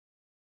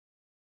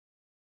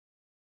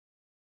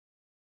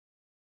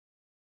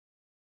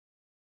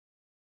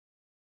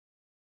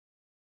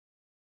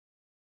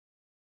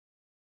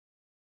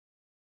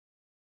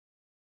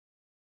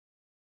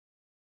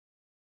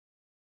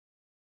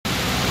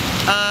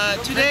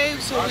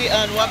especially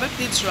on Robert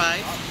Pitt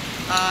Drive.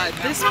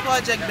 This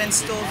project been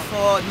stalled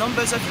for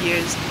numbers of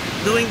years.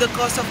 During the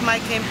course of my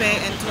campaign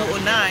in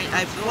 2009,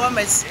 I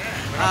promised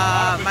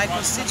my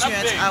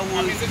constituents I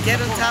will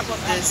get on top of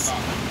this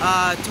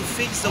to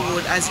fix the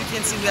road. As you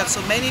can see, we have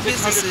so many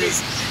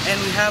businesses and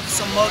we have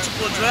some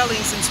multiple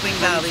dwellings in Spring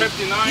Valley.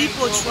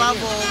 People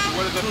travel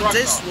through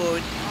this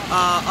road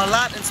a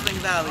lot in Spring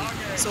Valley.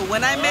 So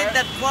when I made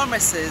that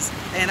promises,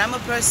 and I'm a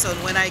person,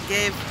 when I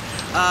gave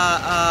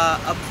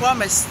a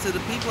promise to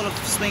the people of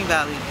Spring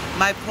Valley,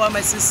 my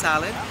promise is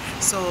solid.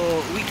 So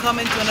we come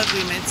into an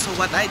agreement. So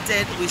what I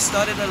did, we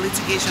started a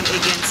litigation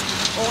against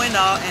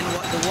ONR and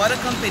the water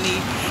company,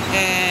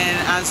 and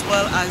as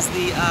well as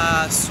the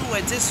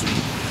sewer district.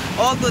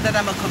 Although that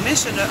I'm a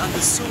commissioner on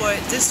the sewer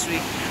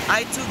district,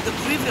 I took the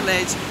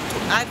privilege to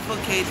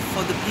advocate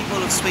for the people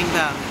of Spring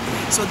Valley.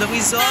 So the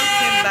result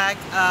came back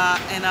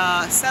in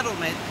a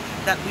settlement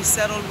that we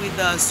settled with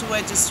the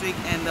sewer district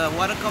and the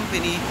water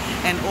company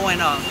and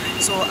ONR.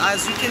 So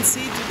as you can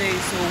see today,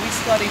 so we're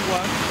starting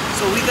work.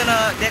 So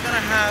they're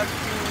gonna have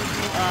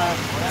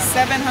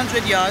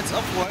 700 yards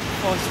of work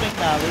for Spring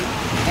Valley,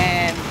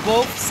 and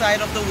both sides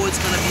of the road's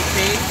gonna be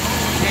paved.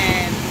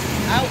 And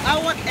I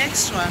want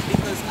extra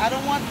because I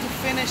don't want to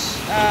finish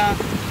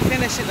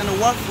it in a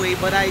walkway,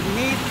 but I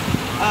need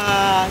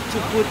to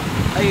put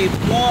a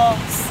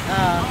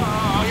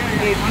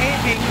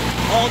paving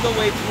all the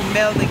way to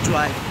Melnick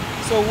Drive.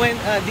 So when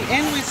the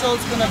end result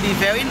is going to be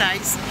very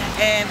nice,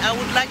 and I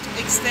would like to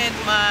extend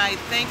my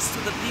thanks to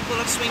the people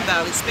of Spring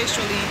Valley,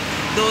 especially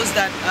those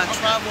that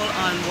travel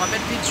on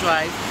Robert Pitt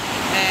Drive,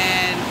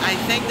 and I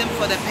thank them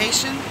for their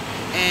patience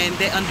and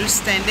their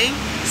understanding.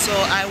 So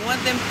I want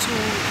them to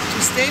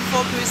stay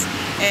focused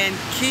and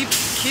keep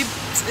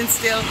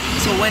still.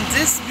 So when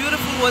this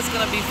beautiful was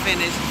going to be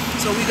finished,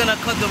 so we're going to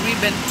cut the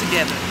ribbon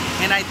together,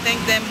 and I thank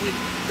them with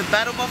the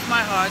bottom of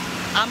my heart.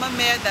 I'm a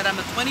mayor that I'm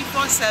a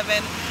 24/7.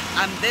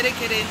 I'm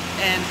dedicated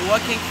and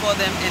working for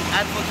them and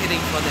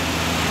advocating for them.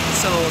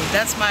 So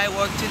that's my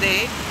work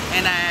today,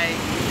 and I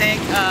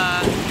thank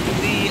a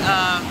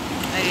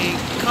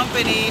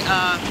company,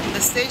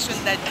 the station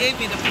that gave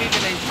me the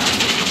privilege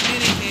to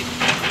communicate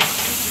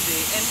with you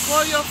today. And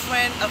call your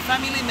friend, a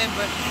family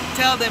member,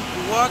 tell them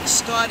work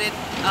started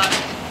on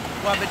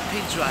Robert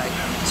Pitt Drive.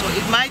 So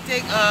it might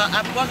take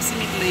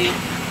approximately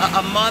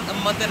a month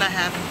and a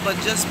half, but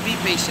just be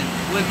patient.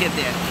 We'll get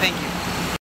there. Thank you.